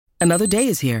Another day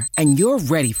is here, and you're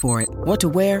ready for it. What to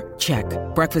wear? Check.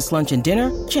 Breakfast, lunch, and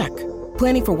dinner? Check.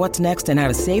 Planning for what's next and how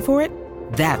to save for it?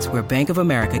 That's where Bank of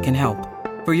America can help.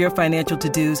 For your financial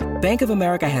to-dos, Bank of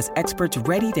America has experts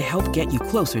ready to help get you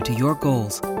closer to your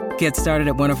goals. Get started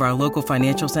at one of our local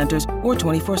financial centers or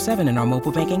 24/7 in our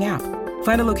mobile banking app.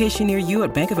 Find a location near you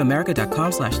at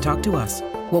bankofamerica.com/talktous.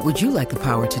 What would you like the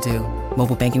power to do?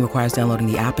 Mobile banking requires downloading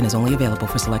the app and is only available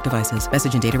for select devices.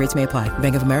 Message and data rates may apply.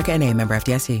 Bank of America NA, member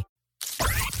FDIC.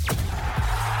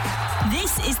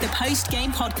 This is the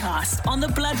post-game podcast on the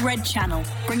Blood Red channel,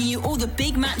 bringing you all the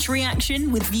big match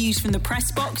reaction with views from the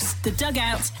press box, the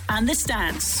dugout and the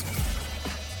stands.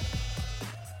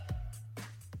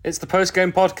 It's the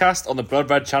post-game podcast on the Blood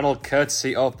Red channel,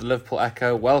 courtesy of the Liverpool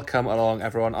Echo. Welcome along,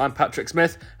 everyone. I'm Patrick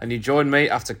Smith, and you join me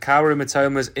after Kaoru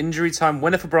Mitoma's injury time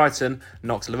winner for Brighton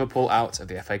knocked Liverpool out of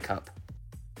the FA Cup.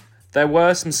 There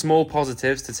were some small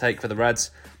positives to take for the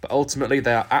Reds, but ultimately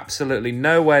they are absolutely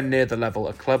nowhere near the level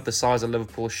a club the size of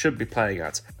Liverpool should be playing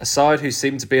at. A side who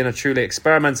seem to be in a truly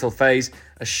experimental phase,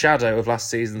 a shadow of last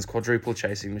season's quadruple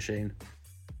chasing machine.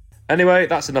 Anyway,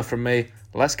 that's enough from me.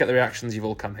 Let's get the reactions you've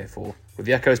all come here for, with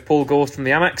the Echo's Paul Gorst from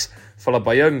the Amex, followed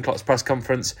by Jurgen Klopp's press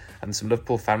conference and some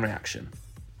Liverpool fan reaction.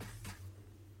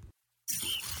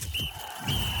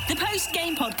 The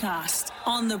post-game podcast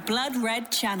on the Blood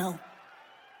Red channel.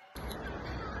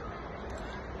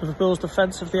 Liverpool's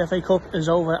defence of the FA Cup is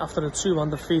over after a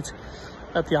 2-1 defeat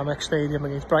at the Amex Stadium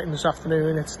against Brighton this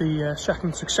afternoon. It's the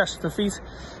second successive defeat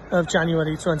of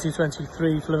January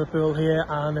 2023 for Liverpool here,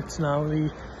 and it's now the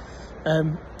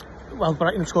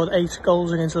Brighton have scored 8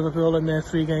 goals against Liverpool in their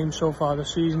 3 games so far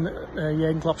this season.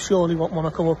 Jurgen Klopp surely won't want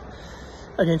to come up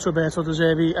against Roberto De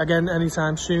Zerbi again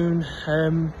anytime soon.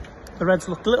 The Reds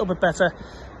looked a little bit better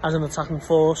as an attacking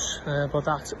force, but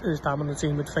that is damning the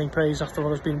team with faint praise after what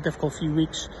has been a difficult few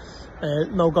weeks.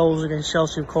 No goals against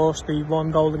Chelsea, of course. The 1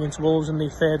 goal against Wolves in the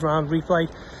 3rd round replay.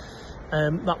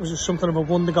 That was just something of a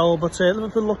wonder goal, but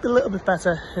Liverpool looked a little bit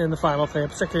better in the final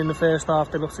third, particularly in the first half.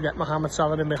 They looked to get Mohamed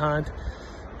Salah in behind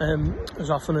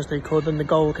as often as they could, and the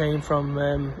goal came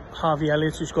from Harvey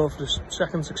Elliott, who scored for the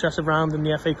second successive round in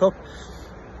the FA Cup.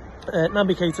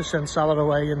 Naby Keita sent Salah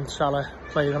away, and Salah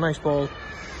played a nice ball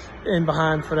in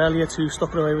behind for Elliott, who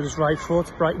stuck it away with his right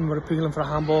foot. Brighton were appealing for a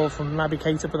handball from Naby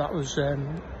Keita, but that was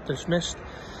dismissed.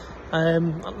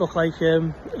 It looked like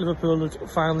Liverpool had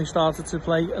finally started to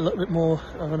play a little bit more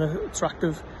of an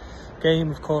attractive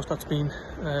game. Of course, that's been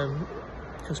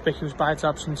conspicuous by its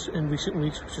absence in recent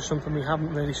weeks, which is something we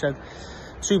haven't really said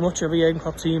too much of a Jurgen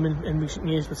Klopp team in recent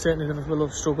years, but certainly Liverpool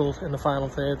have struggled in the final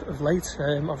third of late.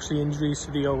 Obviously injuries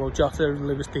to Diogo Jota,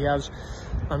 Luis Diaz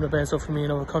and Roberto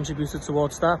Firmino have contributed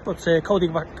towards that, but Cody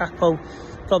Gakpo,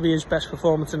 probably his best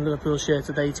performance in Liverpool's share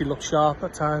to date. He looked sharp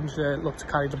at times, looked to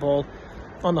carry the ball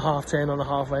on the half turn, on the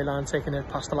halfway line, taking it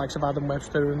past the likes of Adam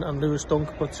Webster and Lewis Dunk,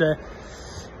 but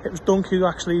it was Dunk who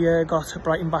actually got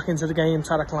Brighton back into the game.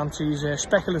 Tarek Lamptey's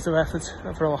speculative effort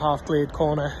from a half-cleared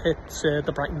corner hit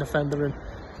the Brighton defender and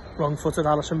wrong-footed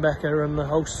Alisson Becker, and the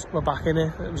hosts were back in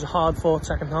it. It was a hard-fought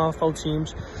second half. Both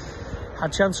teams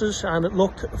had chances, and it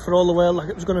looked for all the world like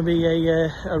it was going to be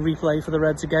a replay for the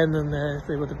Reds again, and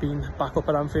they would have been back up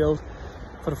at Anfield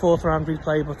for the 4th round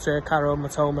replay, but Kaoru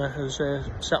Mitoma has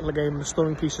settled the game with a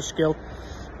stunning piece of skill.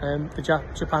 The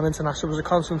Japan international was a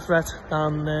constant threat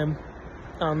down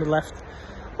the left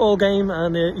all game,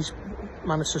 and he's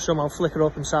managed to somehow flicker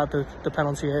up inside the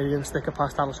penalty area and stick it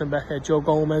past Alisson Becker. Joe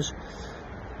Gomez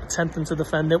attempting to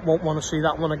defend it, won't want to see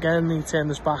that one again. He turned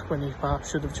his back when he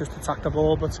perhaps should have just attacked the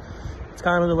ball, but it's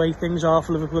kind of the way things are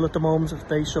for Liverpool at the moment.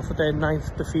 They suffered their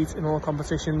 9th defeat in all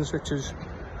competitions, which is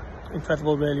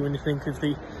incredible really when you think of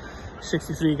the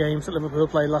 63 games that Liverpool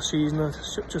played last season, and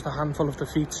just a handful of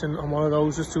defeats, and one of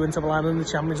those was to Inter Milan in the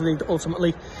Champions League.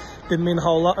 Ultimately didn't mean a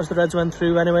whole lot as the Reds went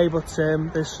through anyway, but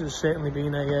this has certainly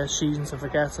been a season to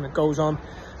forget, and it goes on.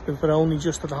 We're only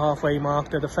just at the halfway mark.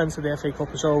 The defence of the FA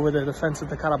Cup is over. The defence of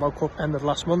the Carabao Cup ended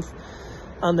last month,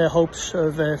 and their hopes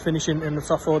of finishing in the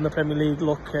top 4 in the Premier League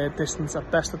look distant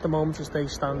at best at the moment, as they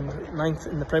stand 9th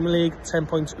in the Premier League, 10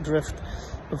 points adrift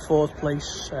of 4th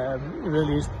place. It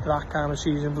really is that kind of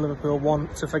season for Liverpool, one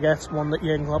to forget, one that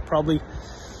Jurgen Klopp probably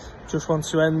just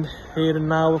wants to end here and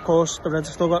now. Of course, the Reds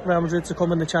have still got Real Madrid to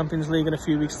come in the Champions League in a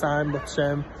few weeks' time, but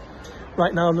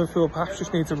right now Liverpool perhaps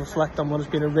just need to reflect on what has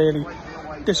been a really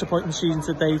disappointing season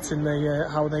to date, and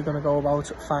how they're going to go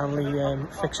about finally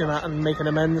fixing that and making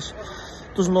amends.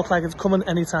 Doesn't look like it's coming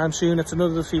anytime soon. It's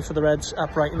another defeat for the Reds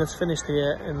at Brighton. It's finished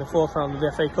here in the 4th round of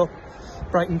the FA Cup.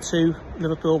 Brighton 2,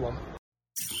 Liverpool 1.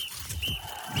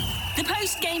 The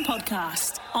post-game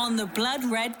podcast on the Blood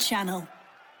Red channel.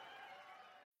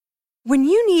 When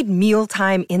you need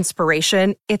mealtime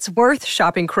inspiration, it's worth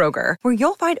shopping Kroger, where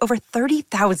you'll find over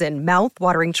 30,000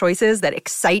 mouth-watering choices that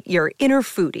excite your inner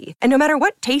foodie. And no matter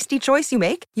what tasty choice you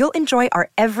make, you'll enjoy our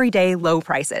everyday low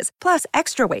prices, plus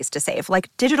extra ways to save,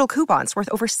 like digital coupons worth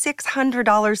over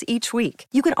 $600 each week.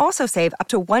 You can also save up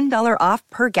to $1 off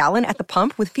per gallon at the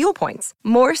pump with fuel points.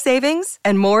 More savings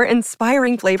and more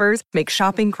inspiring flavors make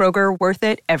shopping Kroger worth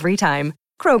it every time.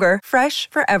 Kroger, fresh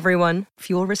for everyone.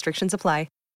 Fuel restrictions apply.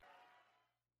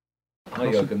 Hi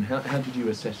Jürgen, how did you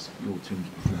assess your team's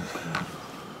performance?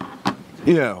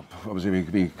 Yeah,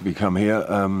 obviously we come here,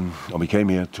 or we came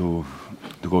here to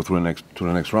go through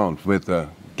the next round with a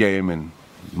game in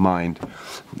mind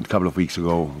a couple of weeks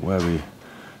ago where we,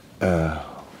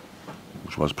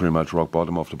 which was pretty much rock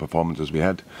bottom of the performances we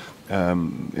had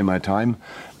in my time.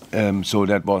 So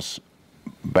that was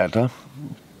better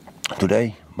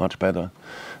today, much better,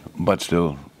 but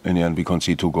still. In the end, we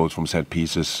concede 2 goals from set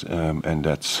pieces, and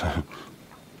that's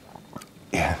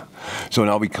yeah. So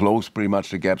now we close pretty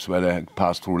much the gaps where they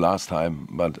passed through last time,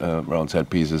 but around set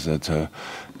pieces, that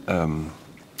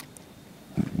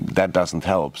doesn't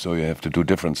help. So you have to do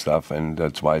different stuff, and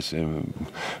that's why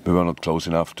we were not close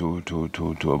enough to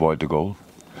avoid the goal.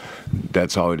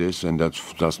 That's how it is, and that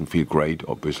doesn't feel great.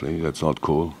 Obviously, that's not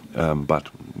cool,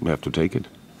 but we have to take it.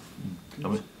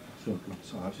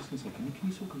 Sorry, I was just going to say, can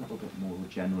you talk a little bit more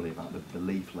generally about the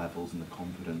belief levels and the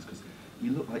confidence? Because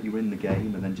you looked like you were in the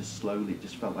game, and then just slowly it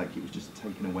just felt like it was just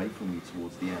taken away from you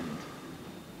towards the end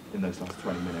in those last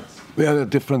 20 minutes. We had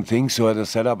different things. So the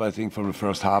setup, I think, from the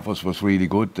first half was really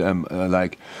good.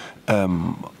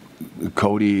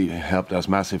 Cody helped us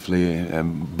massively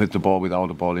with the ball, without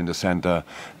the ball in the center,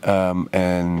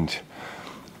 and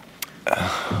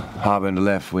Harvey in the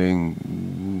left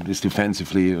wing is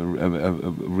defensively,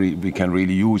 we can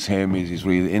really use him. He's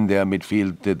really in there.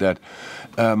 Midfield did that.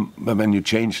 But when you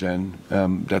change, then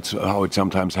that's how it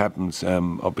sometimes happens.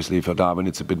 Obviously, for Darwin,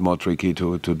 it's a bit more tricky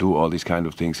to do all these kind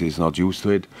of things. He's not used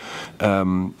to it,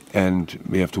 and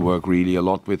we have to work really a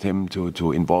lot with him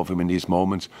to involve him in these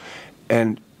moments.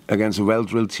 And against a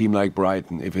well-drilled team like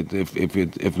Brighton,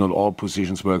 if not all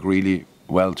positions work really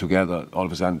well together, all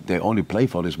of a sudden they only play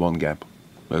for this one gap.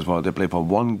 They play for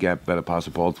one gap where they pass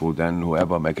the ball through, then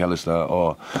whoever, McAllister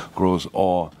or Gross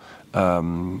or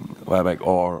Welbeck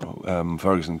or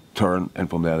Ferguson turn, and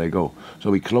from there they go. So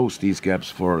we close these gaps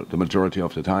for the majority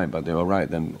of the time, but they were right,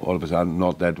 then all of a sudden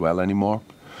not that well anymore.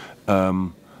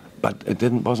 But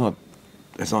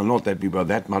it's not that we were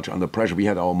that much under pressure. We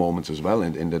had our moments as well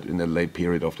in the late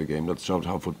period of the game. That shows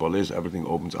how football is. Everything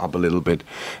opens up a little bit.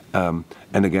 And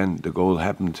again, the goal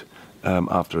happened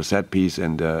after a set piece,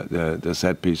 and the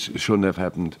set piece shouldn't have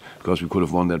happened because we could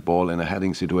have won that ball in a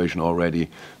heading situation already.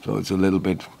 So it's a little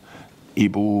bit.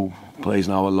 Ibu plays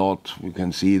now a lot. You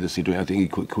can see the situation. I think he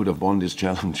could have won this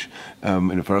challenge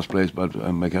in the first place, but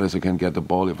McAllister can get the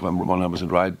ball, if I'm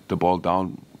 100% right, the ball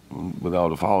down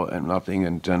without a foul and nothing,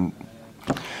 and then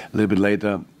a little bit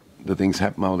later, the things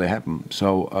happen how they happen.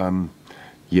 So,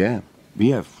 we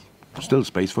have still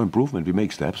space for improvement. We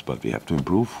make steps, but we have to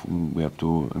improve. We have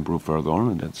to improve further on,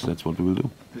 and that's what we will do.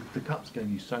 The Cups gave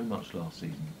you so much last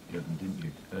season, Jürgen, didn't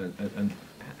you? And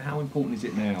how important is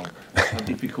it now? How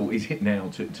difficult is it now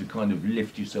to kind of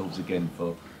lift yourselves again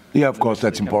for? Yeah, of course,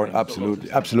 that's important.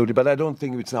 Absolutely. But I don't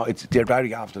think it's now. It's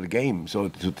directly after the game. So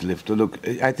to lift. Look,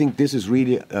 I think this is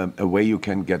really a way you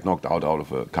can get knocked out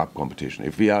of a cup competition.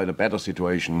 If we are in a better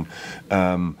situation,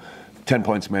 10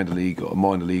 points more in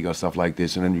the league or stuff like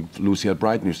this, and then you lose here at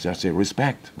Brighton, you just say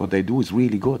respect. What they do is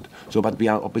really good. So, but we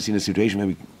are obviously in a situation where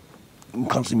we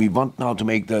constantly want now to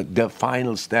make the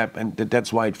final step, and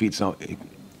that's why it feels now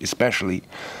especially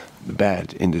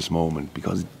bad in this moment,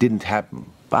 because it didn't happen.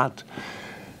 But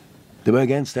there were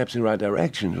again steps in the right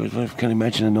direction. I can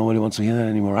imagine that nobody wants to hear that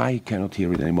anymore. I cannot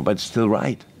hear it anymore, but it's still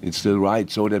right. It's still right.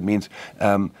 So that means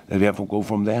that we have to go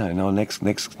from there. In our next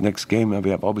game, we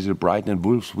have obviously Brighton and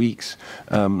Wolves weeks.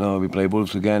 Now we play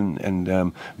Wolves again,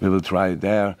 and we will try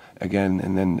there again.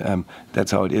 And then that's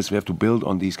how it is. We have to build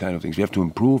on these kind of things. We have to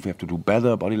improve. We have to do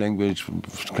better. Body language.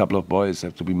 A couple of boys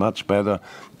have to be much better.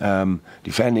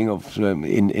 Defending of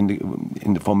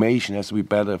in the formation has to be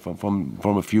better from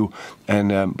a few.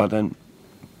 And but then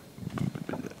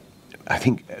I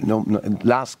think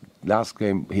last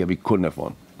game here we couldn't have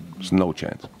won. There's no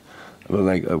chance. I was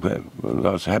like, okay, I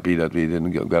was happy that we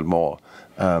didn't get more.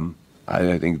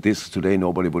 I think today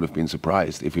nobody would have been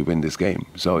surprised if we win this game.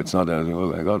 So it's not,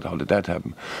 oh my God, how did that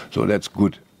happen? So that's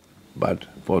good. But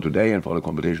for today and for the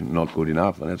competition, not good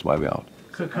enough, and that's why we're out.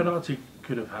 So Konate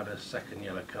could have had a second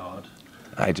yellow card.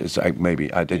 I did.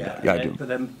 Yeah, I do. But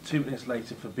then 2 minutes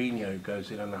later, Fabinho goes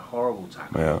in on a horrible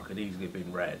tackle that could easily have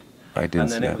been red. I didn't.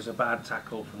 And then Yeah. it was a bad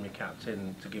tackle from your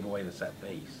captain to give away the set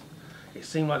piece. It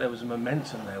seemed like there was a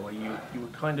momentum there where you were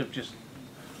kind of just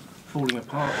falling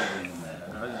apart over in there.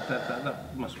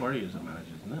 That must worry you as a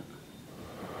manager, doesn't it?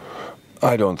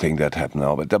 I don't think that happened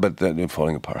now, but they're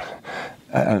falling apart.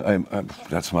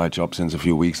 That's my job since a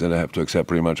few weeks, that I have to accept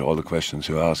pretty much all the questions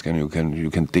you ask, and you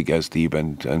can dig as deep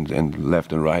and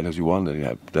left and right as you want.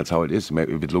 And that's how it is.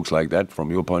 Maybe if it looks like that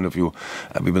from your point of view,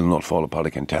 we will not fall apart. I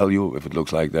can tell you. If it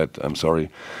looks like that, I'm sorry.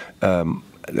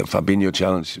 The Fabinho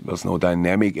challenge was no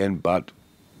dynamic in, but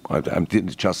I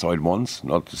didn't just saw it once,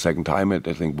 not the second time. I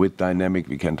think with dynamic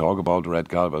we can talk about. The red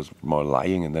card was more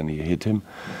lying, and then he hit him.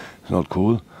 It's not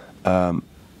cool.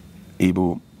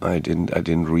 Ibu, I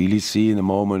didn't really see in the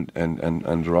moment, and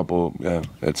Robbo,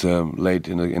 it's late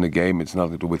in the game. It's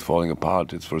nothing to do with falling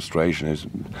apart. It's frustration.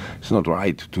 It's not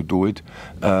right to do it.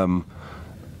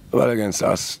 Well, against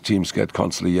us, teams get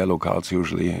constantly yellow cards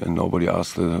usually, and nobody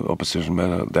asks the opposition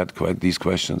these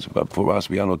questions. But for us,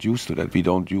 we are not used to that. We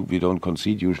don't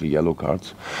concede usually yellow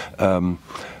cards.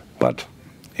 But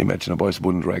imagine the boys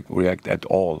wouldn't react at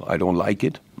all. I don't like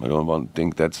it. I don't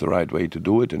think that's the right way to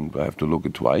do it, and I have to look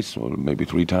it twice or maybe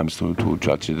 3 times to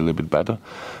judge it a little bit better.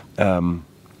 But in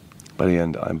the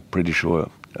end, I'm pretty sure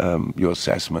your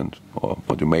assessment or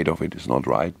what you made of it is not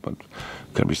right, but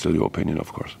it can be still your opinion,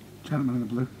 of course. Gentleman in the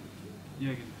blue.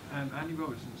 Jürgen, Andy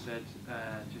Robertson said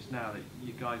just now that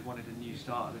you guys wanted a new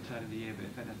start at the turn of the year, but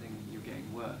if anything, you're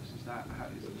getting worse.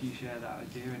 Do you share that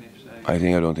idea? And if so, I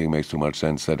don't think it makes too much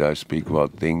sense that I speak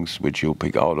about things which you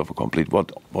pick out of a complete.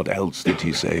 What else did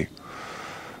he say?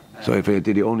 So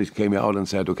did he only came out and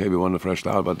said, okay, we want a fresh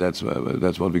start, but that's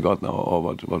what we got now, or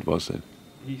what was it?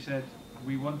 He said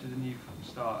we wanted a new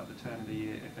start at the turn of the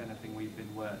year. If anything, we've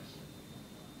been worse.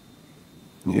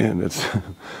 Yeah, that's.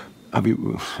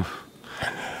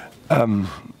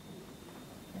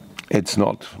 It's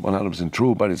not 100%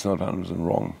 true, but it's not 100%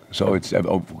 wrong. So it's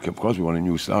of course we want a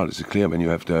new start. It's clear when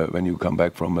you come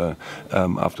back from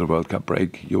after World Cup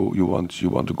break, you want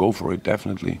to go for it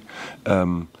definitely,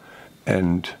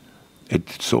 and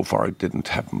so far it didn't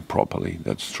happen properly.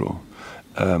 That's true,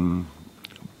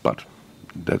 but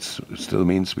that still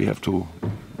means we have to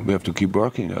keep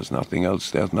working. There's nothing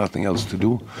else to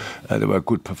do. There were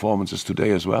good performances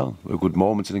today as well. There were good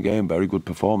moments in the game, very good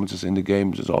performances in the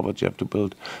game. There's all what you have to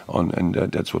build on, and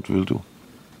that's what we'll do.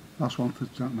 Last one for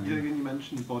gentlemen. Jürgen, you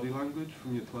mentioned body language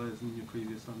from your players in your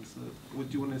previous answer. What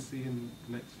do you want to see in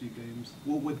the next few games?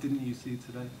 What didn't you see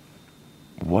today?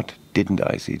 What didn't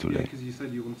I see today? Yeah, because you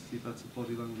said you want to see better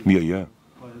body language. Yeah.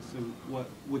 Players. So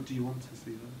what do you want to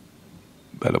see then?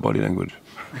 Better body language.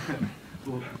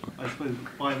 Well, I suppose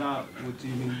by that, what do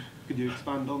you mean? Could you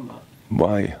expand on that?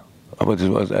 Why? What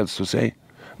else to say?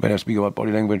 When I speak about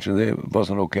body language and it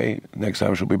wasn't okay, next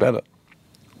time should be better.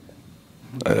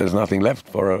 There's nothing left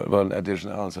for an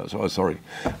additional answer, so sorry.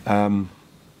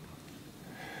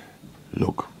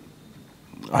 Look,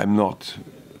 I'm not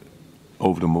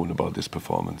over the moon about this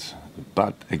performance.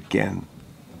 But again,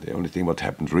 the only thing what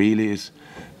happened really is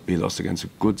we lost against a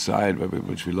good side,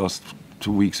 which we lost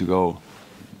 2 weeks ago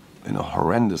in a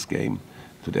horrendous game.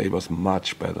 Today was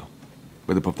much better.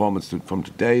 With the performance from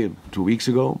today, 2 weeks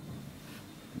ago,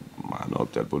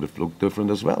 that would have looked different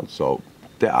as well. So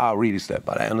there are really steps,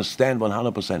 but I understand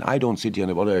 100%. I don't sit here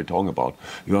and what are you talking about?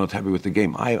 You're not happy with the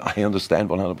game. I understand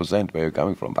 100% where you're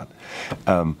coming from, but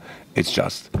it's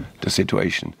just the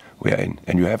situation we are in,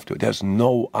 and you have to. There's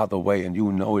no other way, and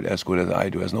you know it as good as I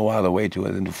do. There's no other way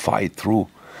than to fight through.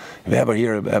 If you ever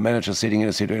hear a manager sitting in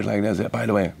a situation like that, say, by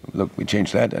the way, look, we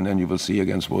changed that, and then you will see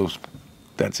against Wolves,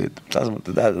 that's it. It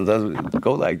doesn't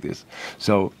go like this.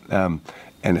 So, and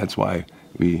that's why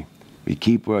we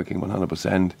keep working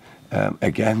 100%.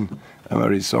 Again, I'm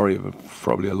very sorry, but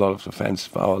probably a lot of the fans,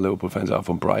 our Liverpool fans, are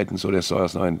from Brighton, so they saw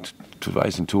us now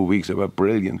twice in 2 weeks. They were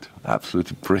brilliant,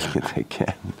 absolutely brilliant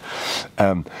again.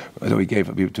 So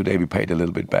today we paid a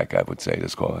little bit back, I would say. They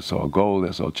saw a goal,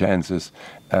 they saw chances,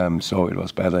 so it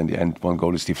was better in the end. One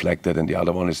goal is deflected, and the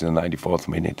other one is in the 94th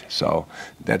minute. So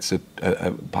that's a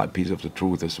piece of the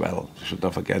truth as well. You should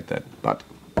not forget that. But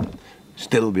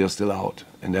still, we are still out,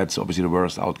 and that's obviously the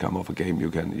worst outcome of a game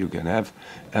you can have.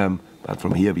 But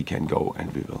from here we can go,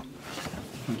 and we will.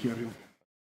 Thank you, everyone.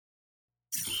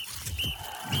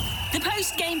 The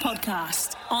post-game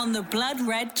podcast on the Blood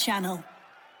Red Channel.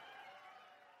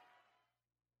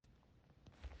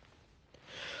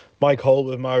 Mike Holt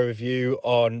with my review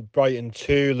on Brighton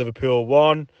 2, Liverpool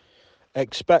 1.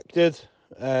 Expected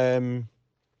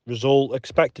result,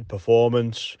 expected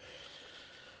performance.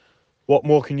 What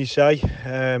more can you say?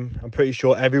 I'm pretty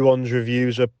sure everyone's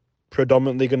reviews are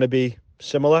predominantly going to be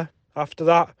similar after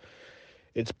that.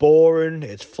 It's boring,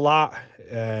 it's flat,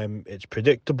 it's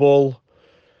predictable.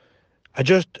 I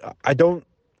don't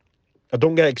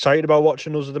get excited about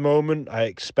watching us at the moment. I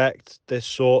expect this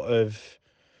sort of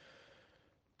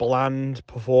bland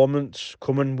performance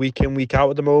coming week in, week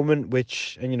out at the moment,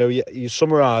 which, and you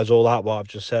summarise all that, what I've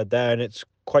just said there, and it's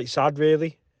quite sad,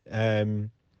 really.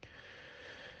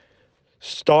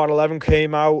 Starting 11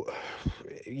 came out.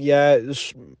 Yeah,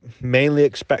 it's mainly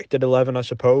expected 11, I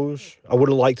suppose. I would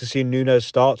have liked to see Nunes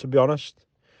start, to be honest.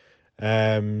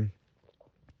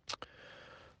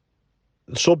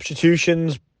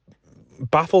 Substitutions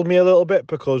baffled me a little bit,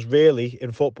 because really,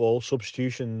 in football,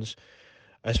 substitutions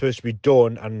are supposed to be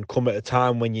done and come at a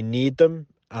time when you need them,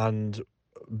 and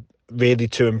really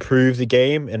to improve the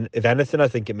game. And if anything, I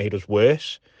think it made us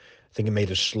worse. I think it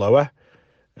made us slower.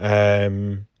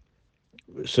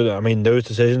 So, I mean, those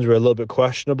decisions were a little bit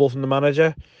questionable from the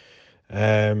manager.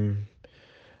 We're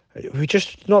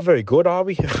just not very good, are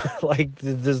we? Like,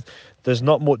 there's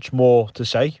not much more to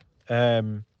say.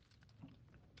 There's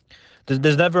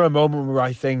never a moment where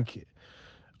I think,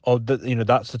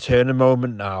 that's the turning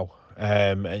moment now.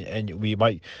 And we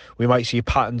might see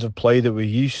patterns of play that we're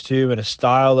used to and a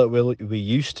style that we're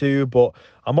used to, but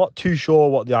I'm not too sure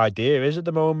what the idea is at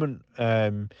the moment.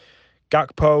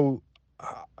 Gakpo,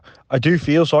 I do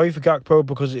feel sorry for Gakpo,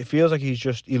 because it feels like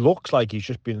he looks like he's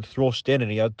just been thrust in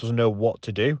and he doesn't know what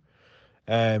to do.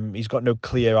 He's got no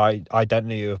clear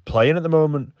identity of playing at the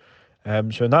moment.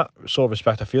 So in that sort of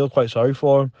respect, I feel quite sorry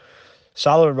for him.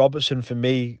 Salah and Robertson, for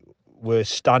me, were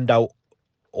standout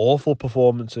awful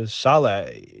performances. Salah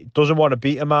doesn't want to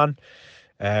beat a man.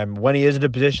 When he is in a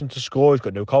position to score, he's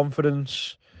got no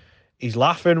confidence. He's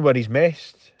laughing when he's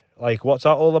missed. Like, what's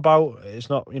that all about? It's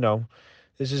not,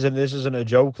 this isn't a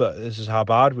joke that this is how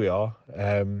bad we are.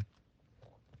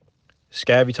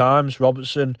 Scary times.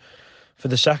 Robertson, for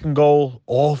the second goal,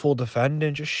 awful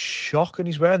defending, just shocking.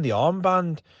 He's wearing the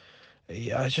armband.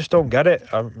 I just don't get it.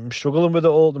 I'm struggling with it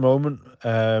all at the moment.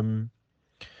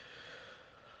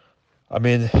 I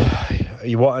mean,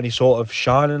 you want any sort of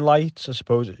shining lights? I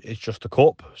suppose it's just a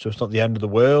cup, so it's not the end of the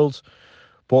world.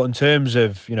 But in terms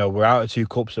of, we're out of 2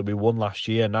 cups that we won last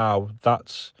year now,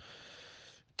 that's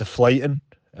deflating.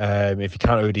 If you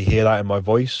can't already hear that in my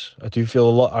voice, I do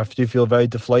feel very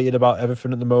deflated about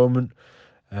everything at the moment.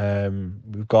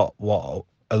 We've got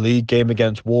a league game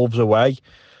against Wolves away.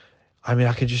 I mean,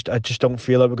 I just don't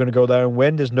feel like we're going to go there and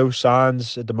win. There's no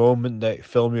signs at the moment that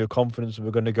fill me with confidence that we're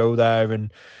going to go there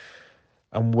and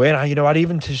win. I'd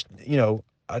even just,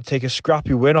 I'd take a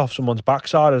scrappy win off someone's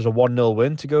backside as a 1-0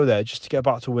 win to go there just to get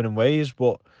back to winning ways.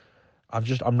 But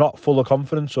I'm not full of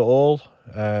confidence at all.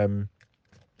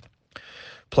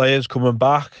 Players coming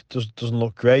back doesn't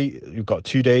look great. You've got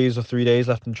 2 days or 3 days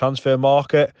left in the transfer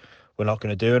market. We're not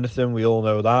going to do anything. We all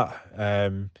know that.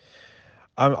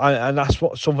 And that's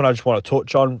something I just want to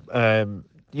touch on.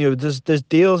 There's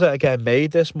deals that are getting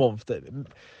made this month that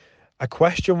I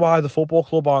question why the football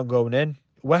club aren't going in.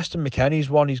 Weston McKennie's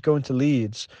one. He's going to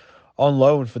Leeds on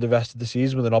loan for the rest of the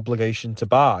season with an obligation to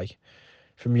buy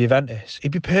from Juventus.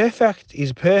 He'd be perfect.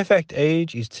 He's a perfect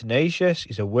age. He's tenacious.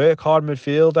 He's a work-hard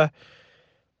midfielder.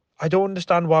 I don't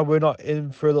understand why we're not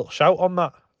in for a little shout on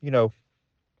that,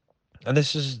 And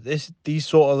these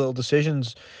sort of little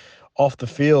decisions off the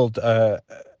field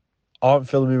aren't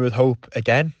filling me with hope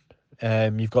again.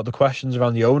 You've got the questions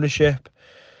around the ownership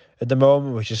at the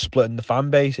moment, which is splitting the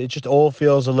fan base. It just all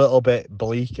feels a little bit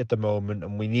bleak at the moment,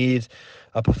 and we need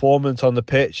a performance on the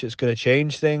pitch that's going to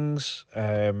change things.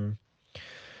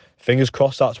 Fingers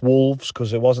crossed that's Wolves,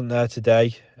 because it wasn't there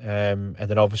today. And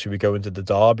then obviously we go into the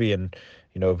derby, and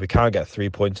if we can't get 3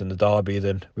 points in the derby,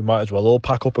 then we might as well all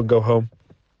pack up and go home.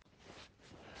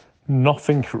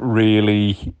 Nothing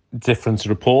really different to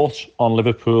report on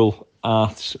Liverpool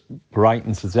at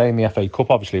Brighton today in the FA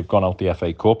Cup. Obviously, we've gone out the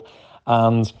FA Cup,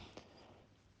 and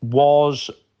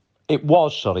it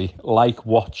was like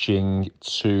watching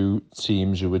 2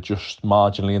 teams who were just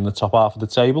marginally in the top half of the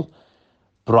table.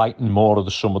 Brighton more of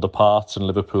the sum of the parts and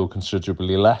Liverpool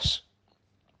considerably less.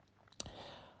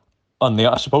 And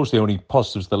I suppose the only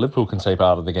positives that Liverpool can take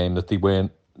out of the game that they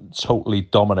weren't totally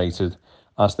dominated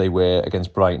as they were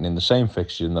against Brighton in the same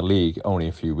fixture in the league only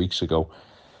a few weeks ago.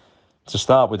 To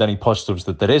start with, any positives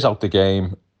that there is out the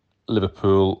game,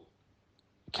 Liverpool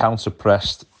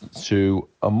counter-pressed to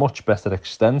a much better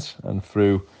extent, and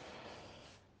through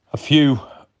a few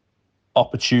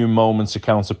opportune moments of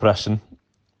counter-pressing,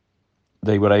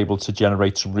 they were able to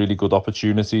generate some really good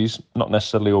opportunities. Not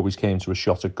necessarily always came to a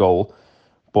shot at goal,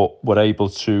 but were able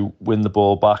to win the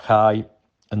ball back high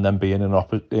and then be in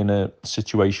a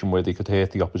situation where they could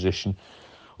hurt the opposition.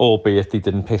 albeit they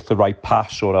didn't pick the right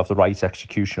pass or have the right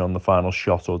execution on the final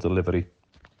shot or delivery.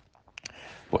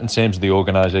 But in terms of the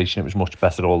organisation, it was much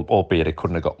better, albeit it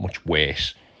couldn't have got much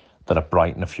worse than at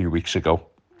Brighton a few weeks ago.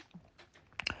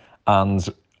 And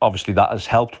obviously that has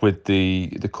helped with the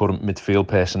current midfield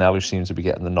personnel who seems to be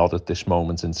getting the nod at this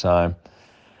moment in time.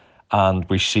 And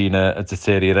we've seen a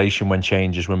deterioration when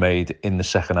changes were made in the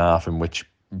second half, in which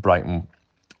Brighton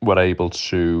were able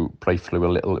to play through a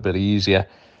little bit easier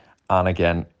and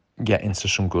again get into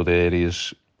some good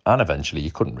areas. And eventually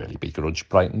you couldn't really begrudge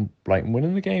Brighton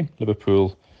winning the game.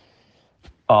 Liverpool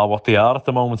are what they are at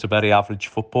the moment, a very average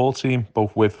football team,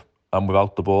 both with and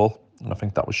without the ball. And I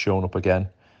think that was shown up again,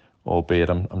 albeit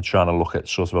I'm trying to look at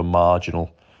sort of a marginal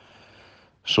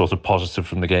sort of positive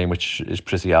from the game, which is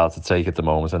pretty hard to take at the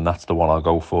moment, and that's the one I'll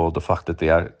go for. The fact that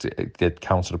they did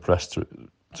counter the press to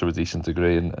a decent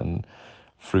degree, and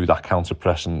through that counter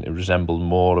press, and it resembled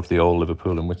more of the old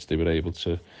Liverpool, in which they were able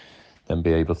to then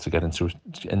be able to get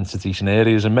into decent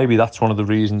areas. And maybe that's one of the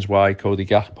reasons why Cody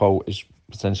Gakpo is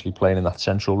potentially playing in that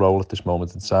central role at this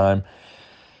moment in time.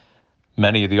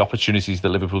 Many of the opportunities that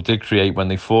Liverpool did create when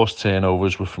they forced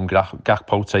turnovers were from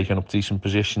Gakpo taking up decent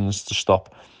positions to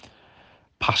stop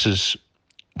passes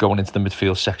going into the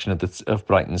midfield section of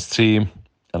Brighton's team,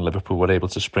 and Liverpool were able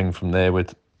to spring from there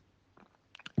with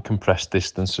compressed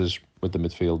distances, with the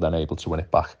midfield then able to win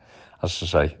it back. As I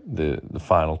say, the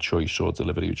final choice or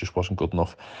delivery just wasn't good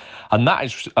enough. And that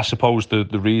is, I suppose, the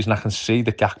reason I can see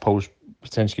that Gakpo's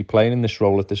potentially playing in this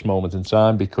role at this moment in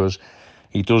time, because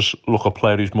he does look a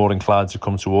player who's more inclined to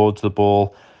come towards the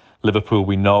ball. Liverpool,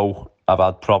 we know, have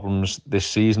had problems this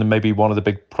season, and maybe one of the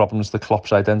big problems the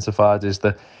Klopp's identified is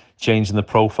the change in the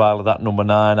profile of that number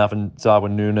 9, having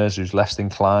Darwin Núñez, who's less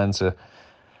inclined to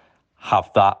have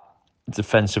that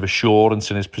defensive assurance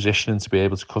in his position and to be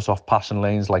able to cut off passing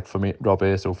lanes like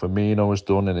Roberto Firmino has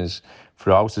done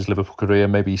throughout his Liverpool career.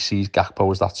 Maybe he sees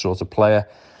Gakpo as that sort of player,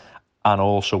 and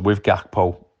also with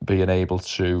Gakpo being able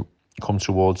to come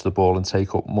towards the ball and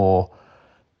take up more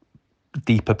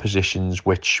deeper positions,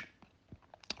 which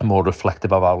are more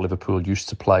reflective of how Liverpool used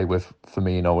to play with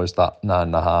Firmino as that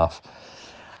 9.5.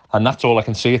 And that's all I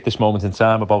can see at this moment in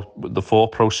time about the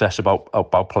thought process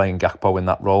about playing Gakpo in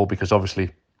that role, because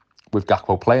obviously with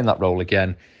Gakpo playing that role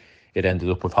again, it ended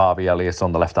up with Harvey Elliott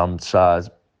on the left-hand side.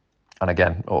 And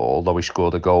again, although he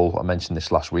scored a goal, I mentioned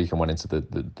this last week and went into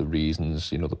the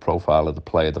reasons, the profile of the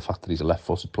player, the fact that he's a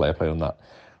left-footed player playing on that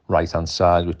right-hand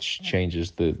side, which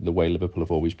changes the way Liverpool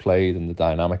have always played and the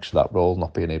dynamics of that role,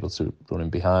 not being able to run in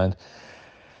behind.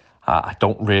 I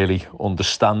don't really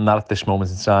understand that at this moment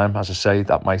in time. As I say,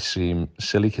 that might seem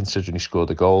silly considering he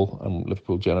scored a goal and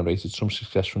Liverpool generated some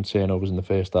success from turnovers in the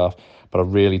first half, but I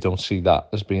really don't see that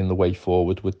as being the way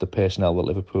forward with the personnel that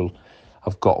Liverpool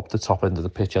have got up the top end of the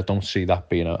pitch. I don't see that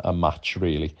being a match,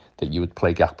 really, that you would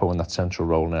play Gakpo in that central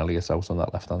role and Elliott out on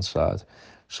that left-hand side.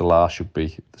 Salah should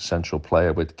be the central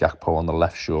player with Gakpo on the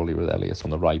left, surely, with Elliott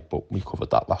on the right, but we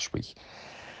covered that last week.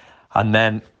 And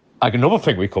then another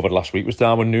thing we covered last week was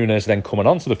Darwin Núñez then coming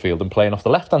onto the field and playing off the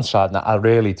left-hand side. Now, I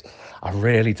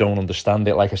really don't understand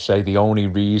it. Like I say, the only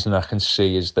reason I can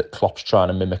see is that Klopp's trying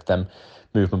to mimic them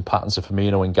movement patterns of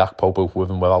Firmino and Gakpo, both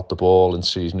with and without the ball, and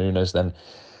sees Núñez then,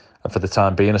 for the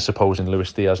time being, I suppose, in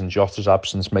Luis Diaz and Jota's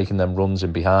absence, making them runs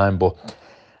in behind. But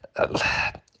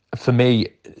for me,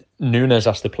 Núñez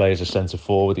has to play as a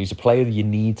centre-forward. He's a player that you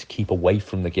need to keep away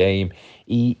from the game.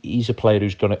 He's a player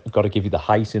who's got to give you the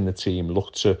height in the team,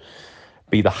 look to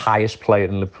be the highest player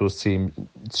in Liverpool's team.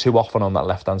 Too often on that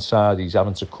left-hand side, he's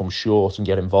having to come short and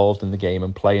get involved in the game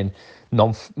and play in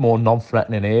more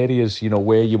non-threatening areas,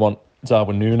 where you want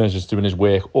Darwin Núñez is doing his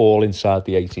work all inside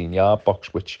the 18-yard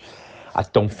box, which I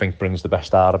don't think brings the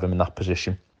best out of him in that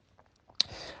position.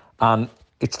 And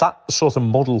it's that sort of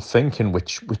muddled thinking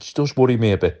which does worry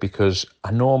me a bit, because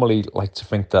I normally like to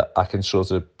think that I can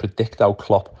sort of predict how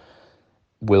Klopp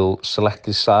will select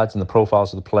his sides and the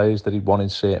profiles of the players that he'd want in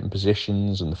certain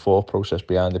positions and the thought process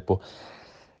behind it. But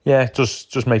yeah, it does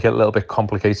just make it a little bit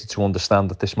complicated to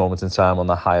understand at this moment in time on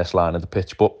the highest line of the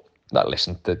pitch. But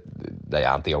listen, they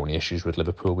aren't the only issues with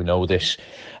Liverpool. We know this.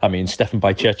 I mean, Stefan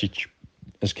Bajcetic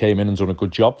has came in and done a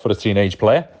good job for a teenage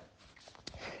player.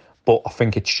 But I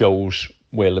think it shows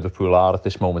where Liverpool are at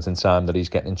this moment in time, that he's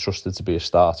getting entrusted to be a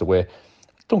starter, where,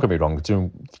 don't get me wrong, doing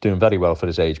very well for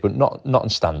his age, but not in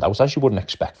standouts, as you wouldn't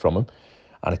expect from him.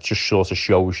 And it just sort of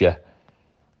shows you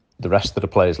the rest of the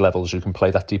players' levels who can play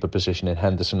that deeper position in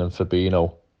Henderson and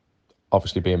Fabinho,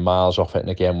 obviously being miles off it. And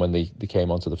again, when they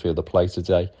came onto the field of play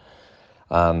today,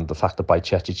 and the fact that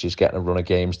Bajcetic is getting a run of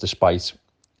games despite,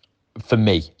 for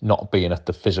me, not being at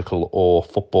the physical or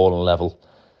footballing level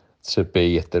to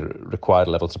be at the required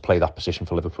level to play that position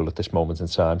for Liverpool at this moment in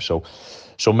time. So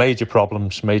major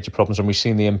problems, and we've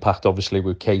seen the impact obviously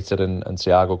with Keita and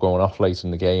Thiago going off late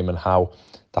in the game, and how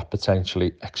that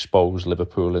potentially exposed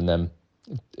Liverpool in them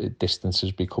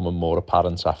distances becoming more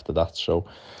apparent after that. So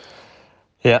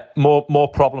yeah, more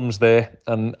problems there,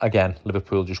 and again,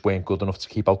 Liverpool just weren't good enough to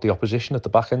keep out the opposition at the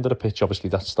back end of the pitch.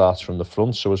 Obviously that starts from the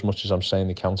front, so as much as I'm saying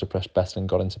they counter-pressed better and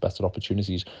got into better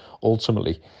opportunities,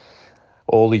 ultimately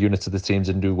all the units of the team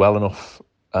didn't do well enough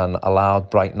and allowed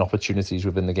Brighton opportunities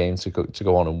within the game to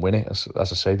go on and win it. As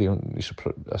I say, the only,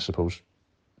 I suppose,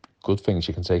 good things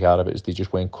you can take out of it is they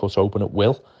just weren't cut open at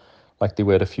will like they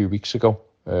were a few weeks ago.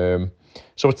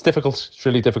 So it's difficult. It's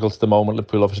really difficult at the moment.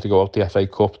 Liverpool obviously go out the FA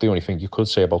Cup. The only thing you could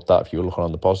say about that, if you were looking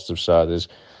on the positive side, is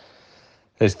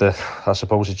that I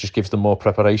suppose it just gives them more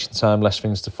preparation time, less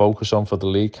things to focus on for the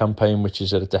league campaign, which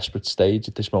is at a desperate stage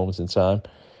at this moment in time.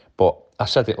 But I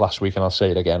said it last week and I'll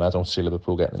say it again, I don't see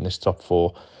Liverpool getting in this top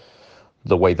four.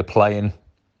 The way they're playing,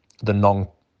 the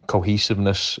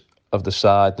non-cohesiveness of the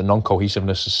side, the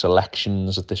non-cohesiveness of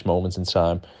selections at this moment in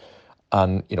time.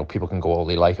 And, you know, people can go all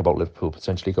they like about Liverpool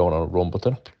potentially going on a run, but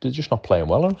they're just not playing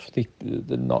well enough.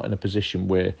 They're not in a position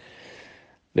where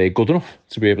they're good enough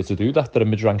to be able to do that. They're a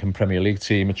mid-ranking Premier League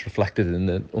team. It's reflected in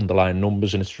the underlying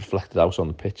numbers and it's reflected out on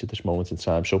the pitch at this moment in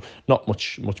time. So not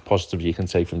much positive you can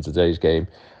take from today's game.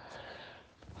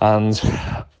 And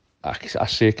I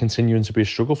see it continuing to be a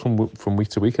struggle from week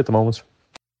to week at the moment.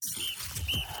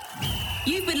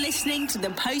 You've been listening to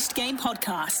the post-game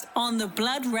podcast on the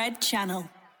Blood Red Channel.